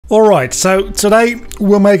Alright, so today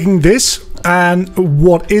we're making this, and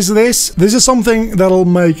what is this? This is something that'll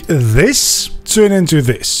make this turn into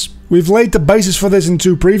this. We've laid the basis for this in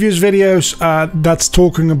two previous videos that's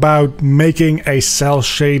talking about making a cell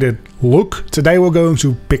shaded look. Today we're going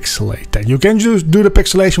to pixelate that. You can just do the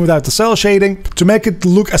pixelation without the cell shading. To make it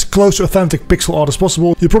look as close to authentic pixel art as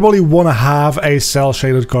possible, you probably want to have a cell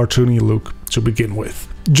shaded cartoony look to begin with.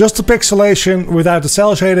 Just the pixelation without the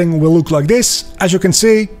cell shading will look like this. As you can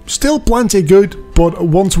see, still plenty good, but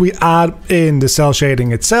once we add in the cell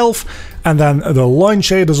shading itself and then the line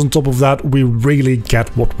shaders on top of that, we really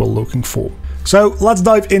get what we're looking for. So let's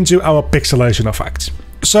dive into our pixelation effect.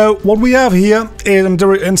 So what we have here is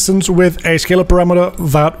another instance with a scalar parameter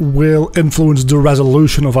that will influence the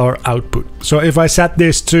resolution of our output. So if I set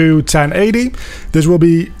this to 1080, this will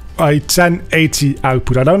be a 1080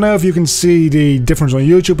 output. I don't know if you can see the difference on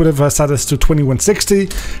YouTube, but if I set this to 2160,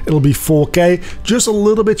 it'll be 4K, just a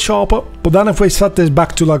little bit sharper. But then if we set this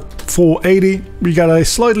back to like 480, we get a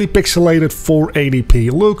slightly pixelated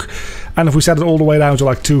 480p look. And if we set it all the way down to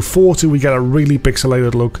like 240, we get a really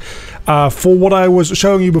pixelated look. For what I was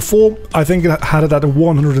showing you before, I think it had it at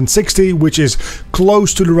 160, which is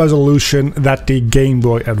close to the resolution that the Game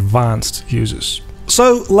Boy Advance uses.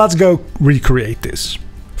 So let's go recreate this.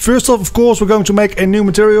 First off, of course, we're going to make a new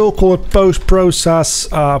material, call it post-process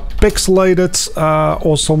pixelated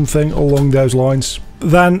or something along those lines.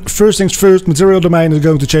 Then, first things first, material domain is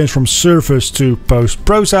going to change from surface to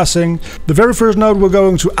post-processing. The very first node we're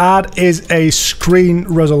going to add is a screen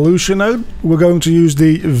resolution node. We're going to use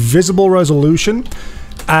the visible resolution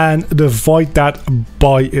and divide that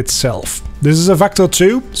by itself. This is a vector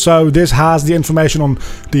 2, so this has the information on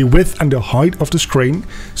the width and the height of the screen.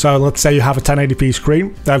 So let's say you have a 1080p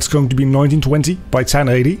screen, that's going to be 1920 by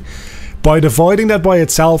 1080. By dividing that by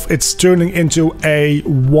itself, it's turning into a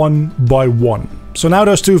 1 by 1. So now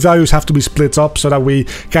those two values have to be split up so that we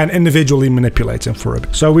can individually manipulate them for it.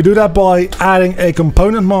 So we do that by adding a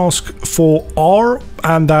component mask for R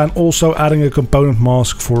and then also adding a component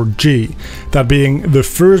mask for G, that being the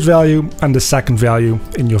first value and the second value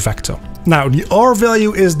in your vector. Now the R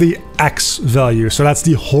value is the X value, so that's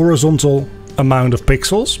the horizontal amount of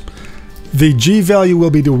pixels. The G value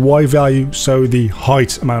will be the Y value, so the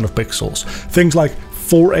height amount of pixels. Things like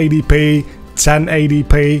 480p,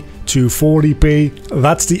 1080p, 240p,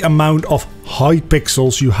 that's the amount of high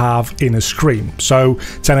pixels you have in a screen. So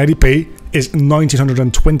 1080p is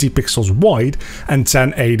 1920 pixels wide and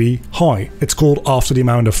 1080 high. It's called after the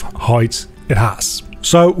amount of height it has.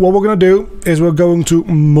 So what we're going to do is we're going to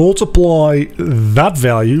multiply that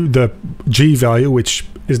value, the G value, which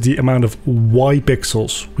is the amount of Y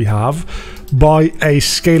pixels we have, by a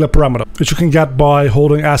scalar parameter, which you can get by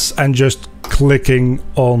holding S and just clicking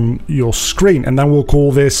on your screen, and then we'll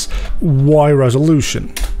call this Y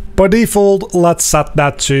resolution. By default, let's set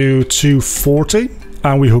that to 240,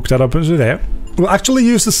 and we hook that up into there. We'll actually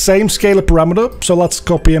use the same scalar parameter, so let's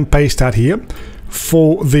copy and paste that here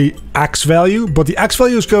for the X value, but the X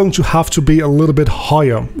value is going to have to be a little bit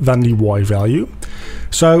higher than the Y value.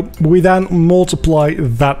 So we then multiply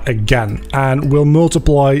that again, and we'll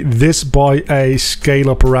multiply this by a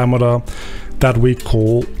scalar parameter that we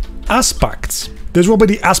call aspect. This will be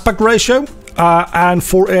the aspect ratio, and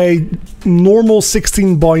for a normal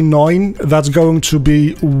 16 by 9, that's going to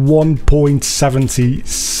be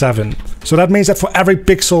 1.77. So that means that for every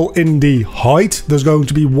pixel in the height, there's going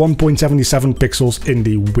to be 1.77 pixels in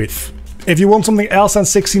the width. If you want something else than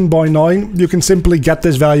 16 by 9, you can simply get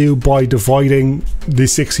this value by dividing the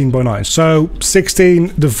 16 by 9. So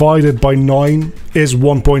 16 divided by 9 is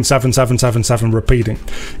 1.7777 repeating.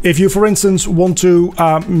 If you, for instance, want to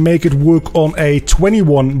make it work on a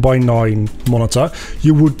 21 by 9 monitor,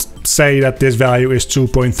 you would say that this value is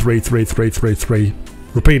 2.33333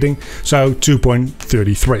 repeating, so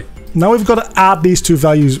 2.33. Now we've got to add these two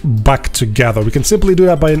values back together. We can simply do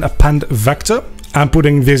that by an append vector and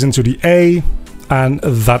putting this into the A and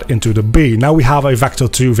that into the B. Now we have a vector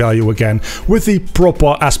 2 value again with the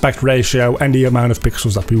proper aspect ratio and the amount of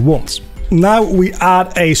pixels that we want. Now we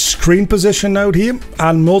add a screen position node here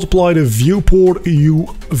and multiply the viewport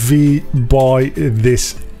UV by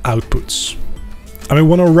this outputs. And we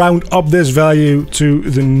want to round up this value to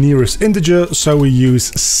the nearest integer, so we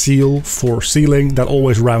use ceil for ceiling. That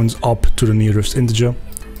always rounds up to the nearest integer.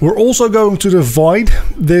 We're also going to divide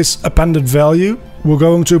this appended value. We're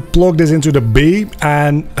going to plug this into the B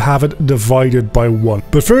and have it divided by 1.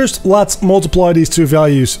 But first, let's multiply these two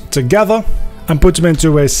values together and put them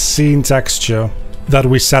into a scene texture that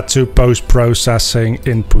we set to post-processing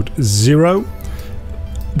input 0.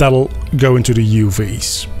 That'll go into the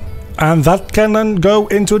UVs. And that can then go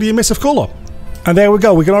into the emissive color. And there we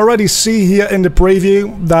go. We can already see here in the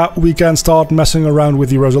preview that we can start messing around with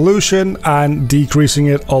the resolution and decreasing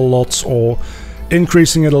it a lot or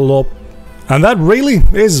increasing it a lot. And that really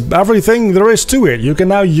is everything there is to it. You can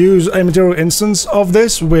now use a material instance of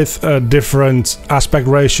this with different aspect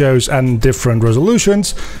ratios and different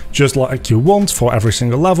resolutions, just like you want for every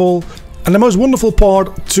single level. And the most wonderful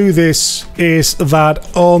part to this is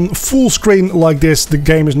that on full screen like this, the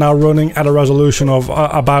game is now running at a resolution of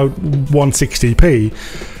about 160p.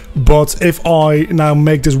 But if I now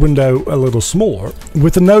make this window a little smaller,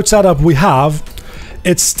 with the node setup we have,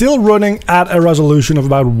 it's still running at a resolution of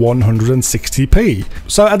about 160p.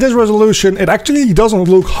 So at this resolution, it actually doesn't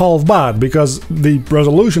look half bad because the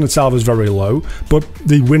resolution itself is very low, but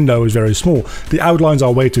the window is very small. The outlines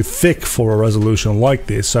are way too thick for a resolution like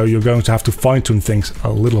this, so you're going to have to fine-tune things a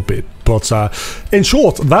little bit. But in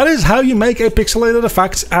short, that is how you make a pixelated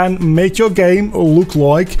effect and make your game look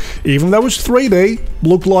like, even though it's 3D,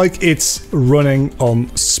 look like it's running on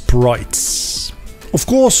sprites. Of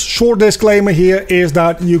course, short disclaimer here is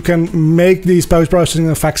that you can make these post-processing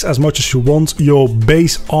effects as much as you want. Your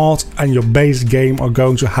base art and your base game are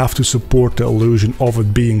going to have to support the illusion of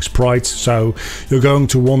it being sprites. So you're going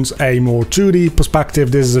to want a more 2D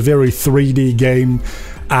perspective. This is a very 3D game,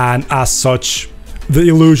 and as such, the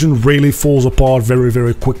illusion really falls apart very,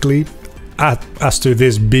 very quickly as to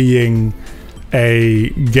this being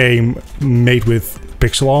a game made with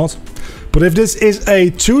pixel art. But if this is a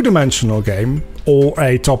two-dimensional game, or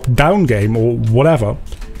a top-down game, or whatever,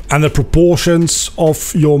 and the proportions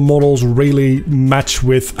of your models really match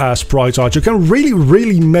with sprite art, you can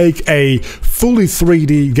really make a fully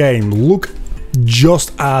 3D game look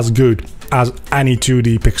just as good as any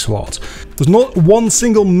 2D pixel art. There's not one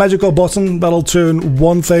single magical button that'll turn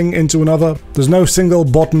one thing into another. There's no single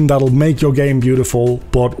button that'll make your game beautiful,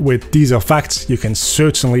 but with these effects, you can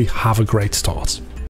certainly have a great start.